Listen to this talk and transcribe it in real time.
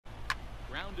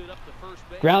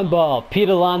Ground ball. Pete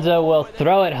Alonso will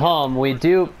throw it home. We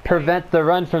do prevent the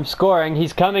run from scoring.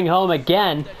 He's coming home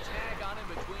again.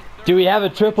 Do we have a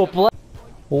triple play?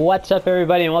 What's up,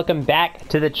 everybody, and welcome back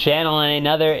to the channel and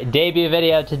another debut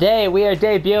video. Today we are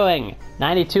debuting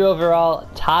 92 overall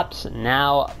Topps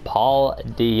Now Paul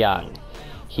DeJong.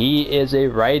 He is a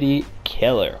righty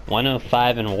killer.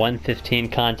 105 and 115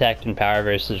 contact and power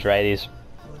versus righties.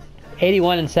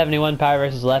 81 and 71 power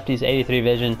versus lefties. 83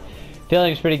 vision.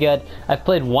 Fielding's pretty good. I've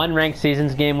played one ranked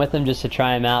seasons game with him just to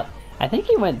try him out. I think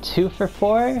he went 2 for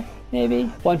 4, maybe?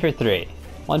 1 for 3.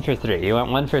 1 for 3. He went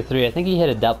 1 for 3. I think he hit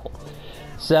a double.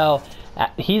 So,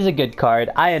 he's a good card.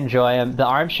 I enjoy him. The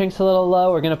arm strength's a little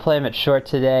low. We're going to play him at short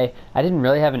today. I didn't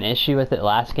really have an issue with it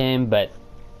last game, but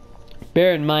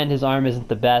bear in mind his arm isn't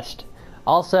the best.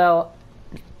 Also,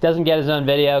 doesn't get his own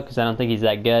video because I don't think he's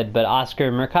that good, but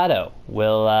Oscar Mercado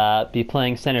will be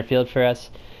playing center field for us.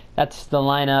 That's the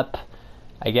lineup.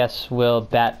 I guess we'll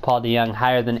bat Paul DeJong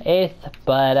higher than 8th,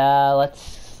 but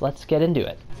let's get into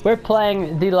it. We're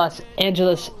playing the Los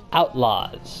Angeles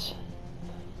Outlaws.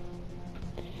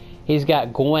 He's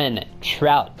got Gwynn,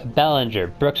 Trout, Bellinger,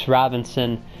 Brooks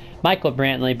Robinson, Michael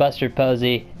Brantley, Buster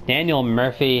Posey, Daniel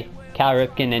Murphy, Cal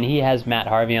Ripken, and he has Matt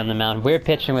Harvey on the mound. We're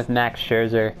pitching with Max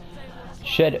Scherzer.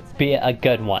 Should be a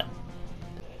good one.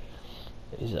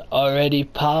 He's already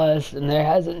paused, and there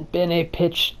hasn't been a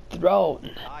pitch thrown.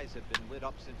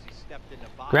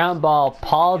 Ground ball,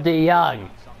 Paul DeJong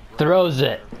throws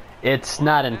it. It's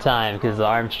not in time because the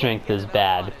arm strength is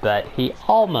bad, but he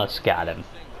almost got him.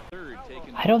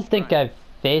 I don't think I've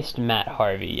faced Matt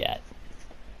Harvey yet.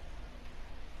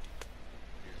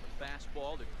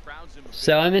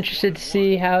 So I'm interested to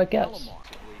see how it goes.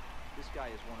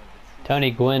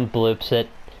 Tony Gwynn bloops it.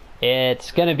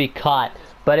 It's going to be caught,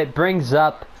 but it brings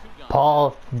up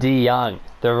Paul DeJong,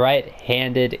 the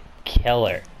right-handed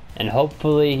killer. And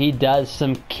hopefully he does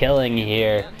some killing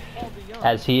here,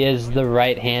 as he is the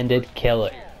right-handed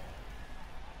killer.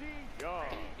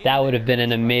 That would have been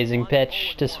an amazing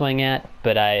pitch to swing at,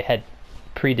 but I had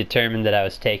predetermined that I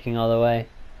was taking all the way.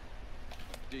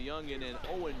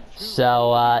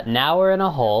 So now we're in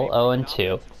a hole,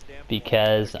 0-2,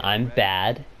 because I'm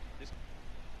bad.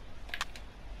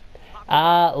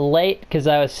 Late, because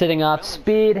I was sitting off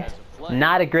speed.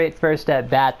 Not a great first at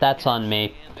bat, that's on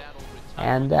me.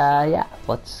 And yeah,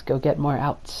 let's go get more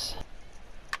outs.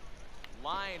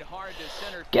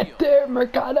 Get there,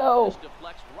 Mercado!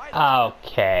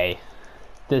 Okay.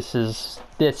 This is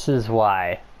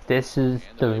why. This is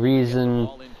the reason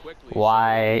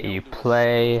why you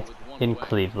play in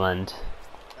Cleveland.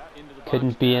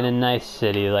 Couldn't be in a nice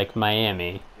city like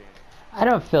Miami. I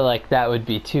don't feel like that would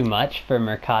be too much for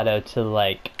Mercado to,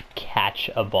 like,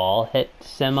 catch a ball, hit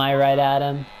semi-right at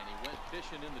him.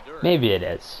 Maybe it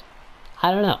is. I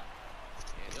don't know.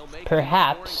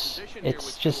 Perhaps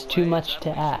it's just too much to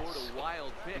ask.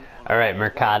 Alright,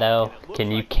 Mercado,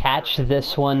 can you catch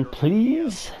this one,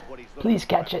 please? Please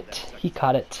catch it. He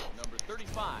caught it.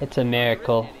 It's a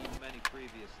miracle.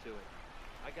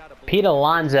 Pete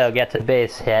Alonso gets a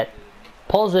base hit.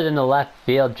 Pulls it into left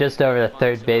field just over the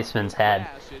third baseman's head.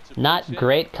 Not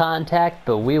great contact,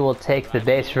 but we will take the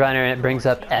base runner, and it brings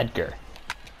up Edgar.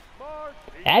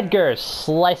 Edgar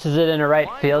slices it into right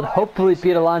field. Hopefully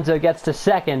Pete Alonso gets to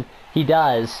second. He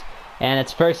does. And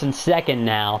it's first and second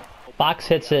now. Fox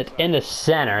hits it into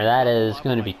center. That is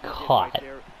going to be caught.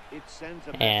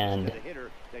 And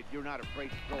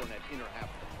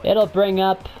it'll bring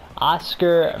up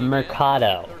Oscar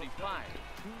Mercado,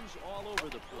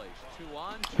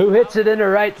 who hits it into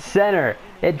right center.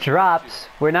 It drops.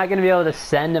 We're not going to be able to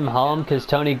send him home because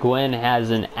Tony Gwynn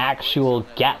has an actual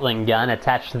Gatling gun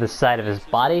attached to the side of his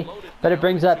body. But it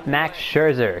brings up Max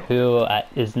Scherzer, who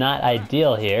is not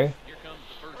ideal here.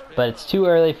 But it's too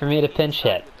early for me to pinch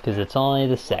hit because it's only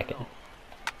the second.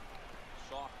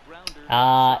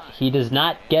 He does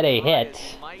not get a hit.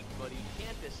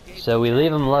 So we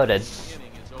leave him loaded,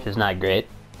 which is not great.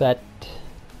 But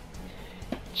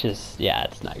yeah,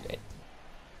 it's not great.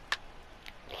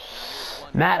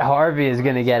 Matt Harvey is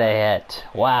going to get a hit.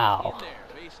 Wow.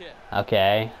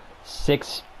 Okay. 6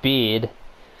 speed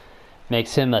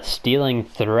makes him a stealing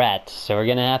threat. So we're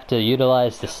going to have to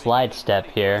utilize the slide step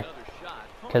here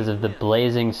because of the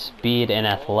blazing speed and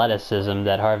athleticism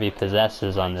that Harvey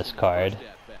possesses on this card.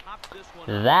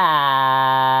 That's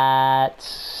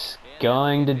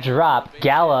going to drop.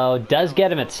 Gallo does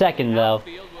get him at second, though.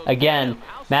 Again,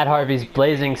 Matt Harvey's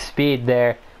blazing speed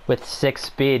there. With 6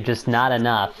 speed, just not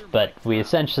enough, but we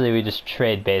just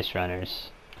trade base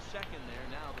runners.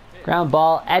 Ground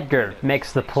ball, Edgar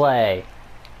makes the play.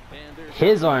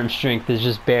 His arm strength is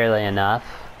just barely enough.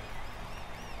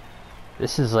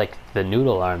 This is like the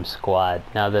noodle arm squad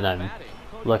now that I'm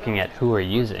looking at who we're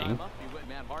using.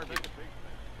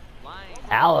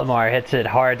 Alomar hits it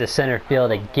hard to center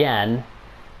field again,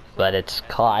 but it's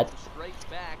caught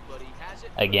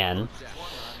again.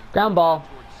 Ground ball.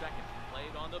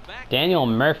 Daniel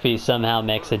Murphy somehow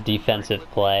makes a defensive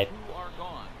play.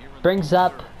 Brings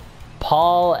up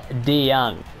Paul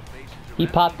DeJong. He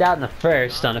popped out in the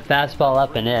first on a fastball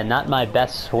up and in. Not my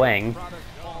best swing.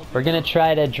 We're going to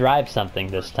try to drive something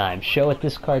this time. Show what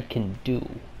this card can do.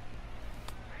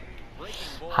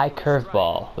 High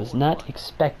curveball. Was not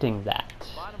expecting that.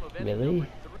 Really?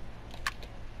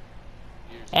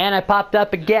 And I popped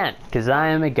up again, because I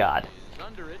am a god.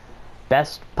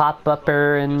 Best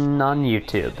pop-upper on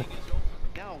YouTube.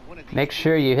 Make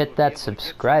sure you hit that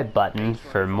subscribe button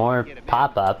for more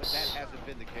pop-ups.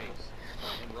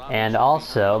 And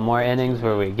also more innings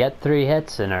where we get 3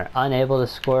 hits and are unable to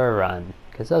score a run,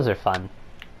 because those are fun.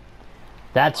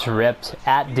 That's ripped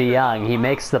at DeJong. He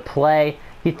makes the play.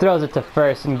 He throws it to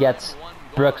first and gets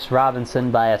Brooks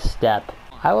Robinson by a step.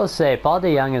 I will say Paul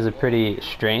DeJong is a pretty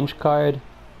strange card,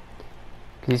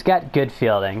 because he's got good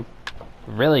fielding,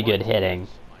 really good hitting.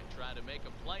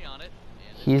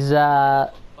 He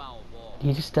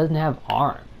just doesn't have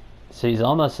arm. So he's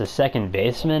almost a second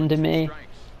baseman to me.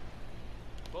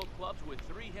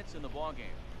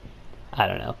 I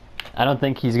don't know. I don't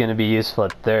think he's going to be useful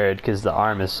at third because the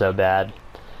arm is so bad,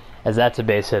 as that's a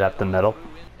base hit up the middle.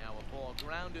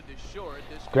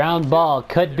 Ground ball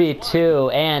could be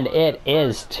 2, and it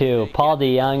is 2. Paul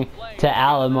DeJong to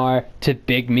Alomar to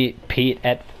Big Meat Pete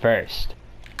at first.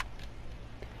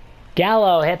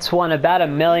 Gallo hits one about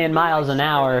 1,000,000 miles an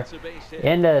hour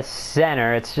into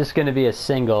center. It's just going to be a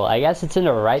single. I guess it's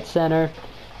into right center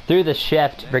through the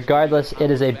shift. Regardless,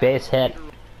 it is a base hit.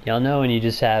 Y'all know when you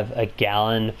just have a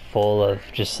gallon full of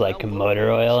just like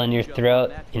motor oil in your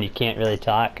throat and you can't really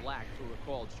talk?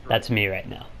 That's me right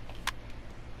now.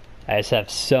 I just have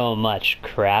so much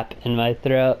crap in my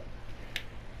throat.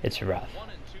 It's rough.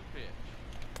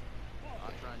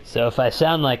 So if I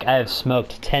sound like I have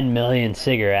smoked 10 million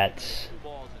cigarettes,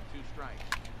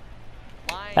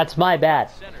 that's my bad.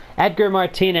 Edgar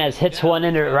Martinez hits one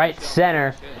into right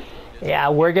center. Yeah,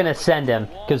 we're going to send him,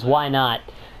 because why not?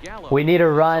 We need a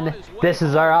run. This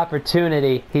is our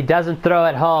opportunity. He doesn't throw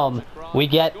it home. We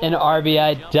get an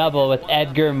RBI double with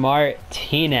Edgar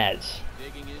Martinez.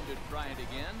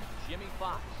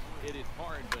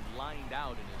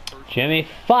 Jimmy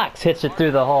Fox hits it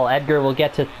through the hole. Edgar will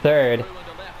get to third.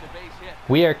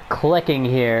 We are clicking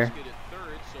here.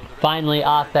 Finally,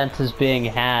 offense is being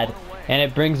had. And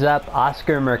it brings up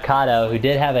Oscar Mercado, who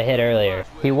did have a hit earlier.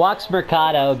 He walks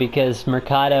Mercado because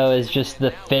Mercado is just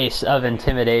the face of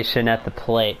intimidation at the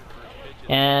plate.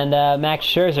 And Max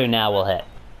Scherzer now will hit.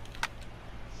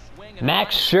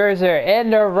 Max Scherzer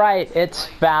into right. It's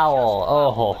foul.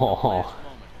 Oh,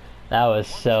 that was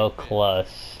so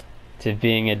close to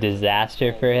being a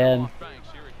disaster for him.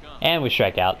 And we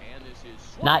strike out.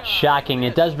 Not shocking.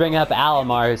 It does bring up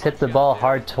Alomar, who's hit the ball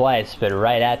hard twice, but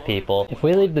right at people. If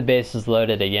we leave the bases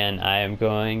loaded again, I am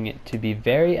going to be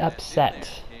very upset.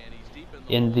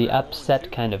 In the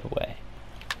upset kind of way.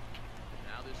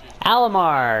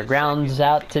 Alomar grounds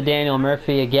out to Daniel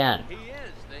Murphy again.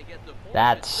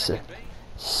 That's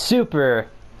super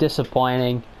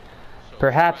disappointing.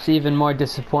 Perhaps even more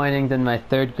disappointing than my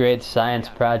 3rd grade science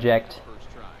project,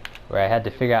 where I had to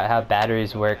figure out how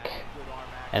batteries work.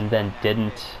 And then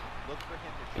didn't,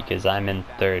 because I'm in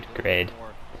 3rd grade.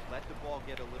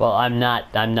 Well, I'm not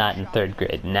in 3rd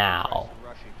grade now,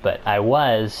 but I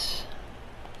was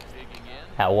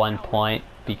at one point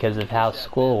because of how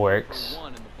school works.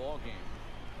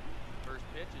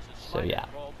 So yeah,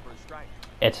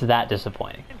 it's that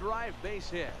disappointing.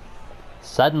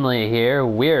 Suddenly here,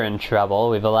 we're in trouble.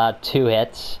 We've allowed 2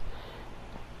 hits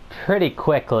pretty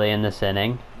quickly in this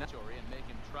inning.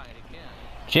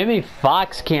 Jimmy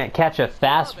Fox can't catch a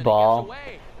fastball,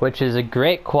 which is a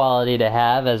great quality to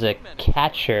have as a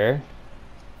catcher.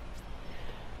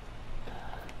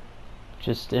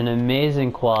 Just an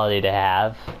amazing quality to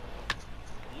have.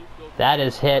 That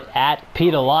is hit at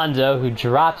Pete Alonso, who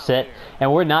drops it,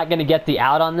 and we're not going to get the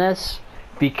out on this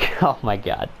because, oh my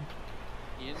god,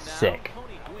 sick.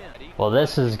 Well,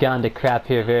 this has gone to crap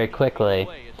here very quickly.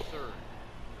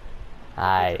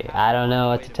 I don't know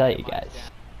what to tell you guys.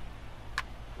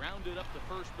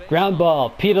 Ground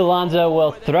ball. Pete Alonso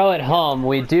will throw it home.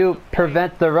 We do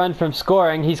prevent the run from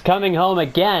scoring. He's coming home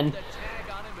again.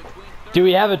 Do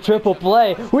we have a triple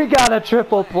play? We got a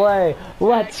triple play.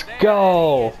 Let's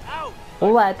go.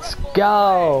 Let's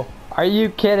go. Are you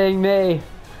kidding me?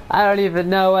 I don't even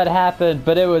know what happened,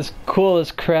 but it was cool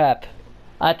as crap.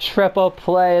 A triple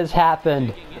play has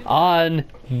happened on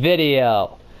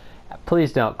video.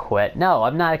 Please don't quit. No,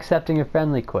 I'm not accepting a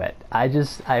friendly quit. I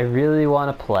really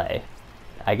want to play.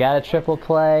 I got a triple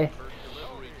play.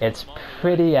 It's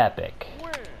pretty epic,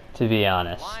 to be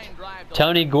honest.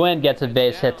 Tony Gwynn gets a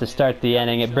base hit to start the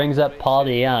inning. It brings up Paul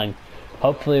DeJong.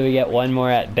 Hopefully we get one more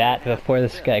at bat before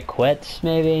this guy quits,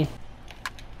 maybe.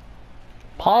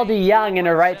 Paul DeJong in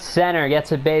a right center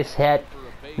gets a base hit.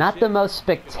 Not the most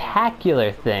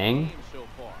spectacular thing,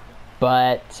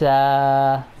 but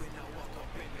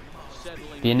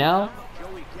you know,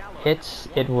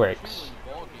 it works.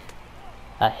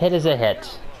 A hit is a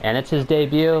hit, and it's his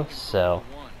debut, so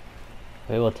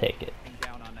we will take it.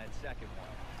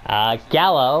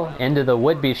 Gallo into the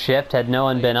would-be shift. Had no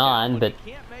one been on, but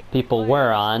people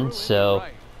were on, so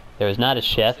there was not a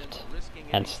shift,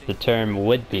 hence the term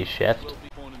would-be shift.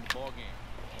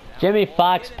 Jimmy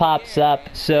Fox pops up.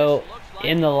 So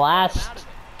in the last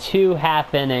 2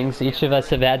 half innings, each of us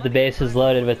have had the bases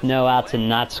loaded with no outs and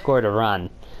not scored a run.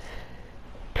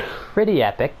 Pretty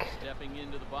epic.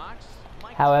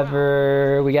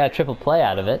 However, we got a triple play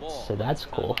out of it, so that's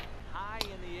cool.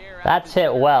 That's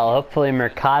hit well. Hopefully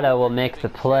Mercado will make the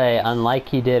play, unlike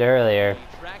he did earlier.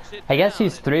 I guess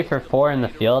he's 3 for 4 in the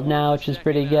field now, which is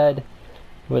pretty good.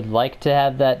 Would like to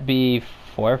have that be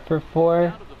 4 for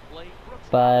 4.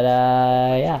 But,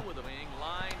 yeah.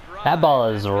 That ball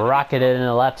is rocketed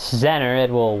into left center. It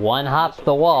will one-hop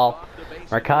the wall.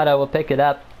 Mercado will pick it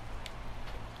up.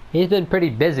 He's been pretty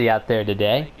busy out there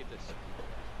today.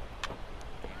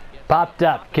 Popped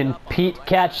up. Can Pete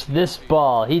catch this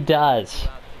ball? He does.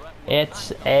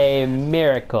 It's a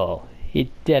miracle.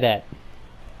 He did it.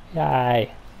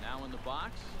 Yay.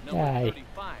 Yay.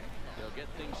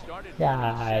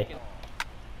 Yay.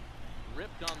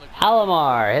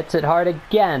 Alomar hits it hard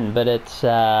again, but it's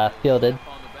fielded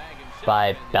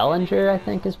by Bellinger, I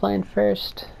think, is playing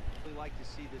first.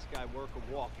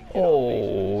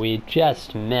 Oh, we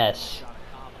just miss.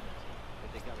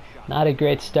 Not a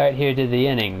great start here to the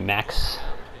inning, Max.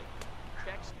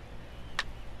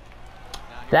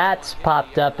 That's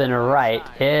popped up in a right.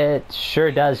 It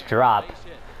sure does drop.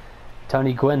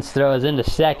 Tony Gwynn's throw is into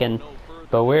second,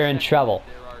 but we're in trouble.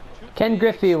 Ken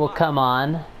Griffey will come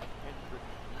on.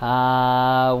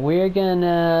 We're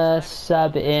gonna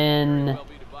sub in.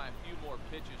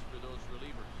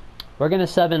 We're gonna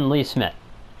sub in Lee Smith.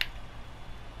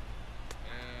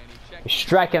 We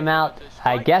strike him out,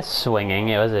 I guess swinging.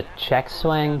 It was a check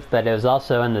swing, but it was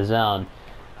also in the zone.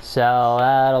 So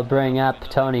that'll bring up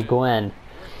Tony Gwynn.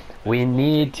 We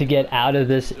need to get out of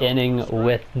this inning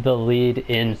with the lead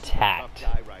intact.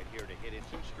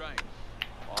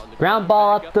 Ground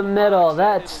ball up the middle.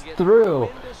 That's through.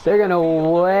 They're going to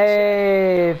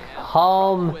wave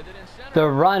home the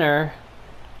runner,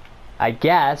 I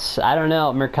guess. I don't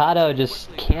know. Mercado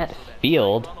just can't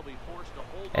field.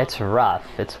 It's rough.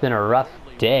 It's been a rough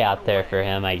day out there for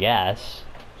him, I guess.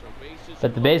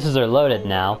 But the bases are loaded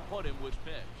now.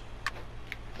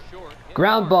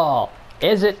 Ground ball.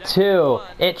 Is it 2?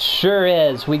 It sure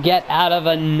is. We get out of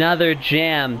another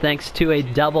jam thanks to a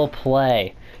double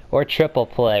play. Or triple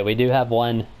play. We do have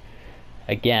one.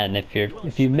 Again,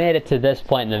 if you made it to this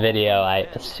point in the video, I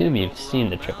assume you've seen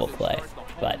the triple play,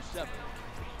 but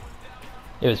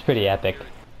it was pretty epic.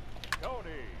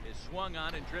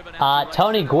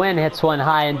 Tony Gwynn hits one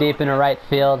high and deep into right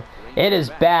field. It is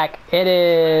back. It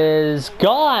is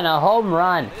gone. A home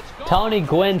run. Tony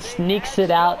Gwynn sneaks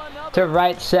it out to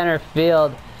right center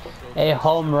field. A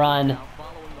home run.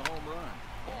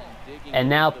 And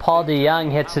now Paul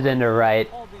DeJong hits it into right.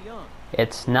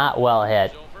 It's not well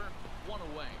hit.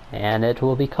 And it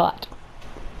will be caught.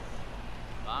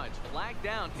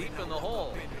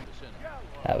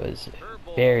 That was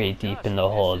very deep in the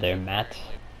hole there, Matt.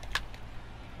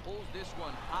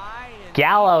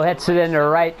 Gallo hits it into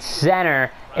right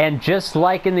center. And just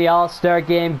like in the All-Star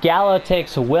game, Gallo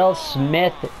takes Will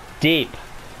Smith deep.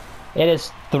 It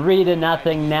is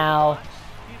 3-0 now.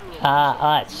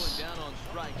 Us.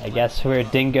 I guess we're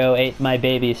Dingo ate my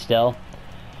baby still.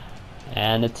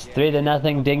 And it's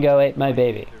 3-0. Dingo ate my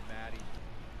baby.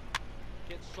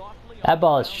 That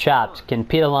ball is chopped. Can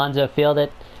Pete Alonso field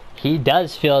it? He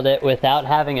does field it without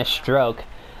having a stroke.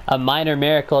 A minor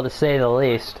miracle to say the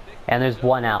least. And there's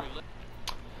one out.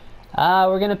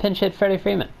 We're going to pinch hit Freddie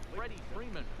Freeman.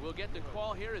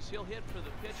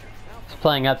 He's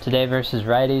playing up today versus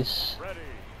righties.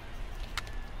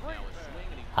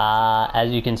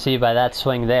 As you can see by that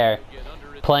swing there,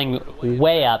 playing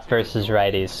way up versus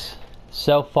righties.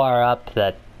 So far up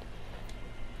that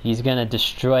he's going to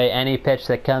destroy any pitch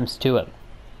that comes to him.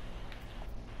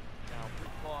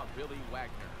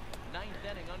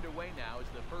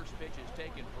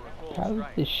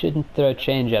 Probably shouldn't throw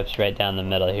changeups right down the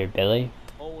middle here, Billy.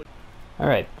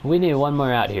 Alright, we need one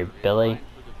more out here, Billy.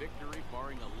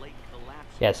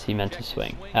 Yes, he meant to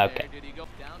swing. Okay.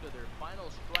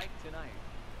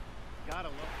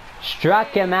 Struck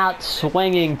him out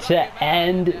swinging to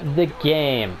end the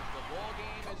game.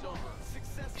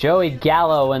 Joey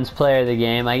Gallo wins player of the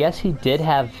game. I guess he did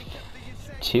have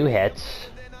 2 hits,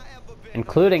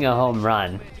 including a home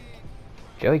run.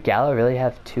 Joey Gallo really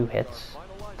have 2 hits?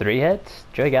 3 hits?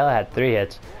 Joey Gallo had 3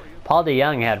 hits. Paul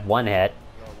DeJong had 1 hit.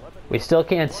 We still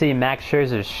can't see Max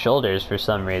Scherzer's shoulders for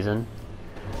some reason.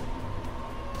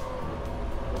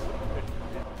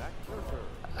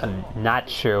 I'm not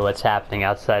sure what's happening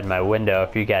outside my window,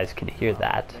 if you guys can hear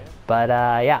that. But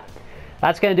yeah,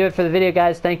 that's going to do it for the video,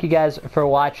 guys. Thank you guys for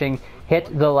watching.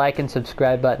 Hit the like and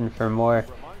subscribe button for more,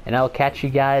 and I'll catch you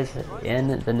guys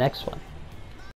in the next one.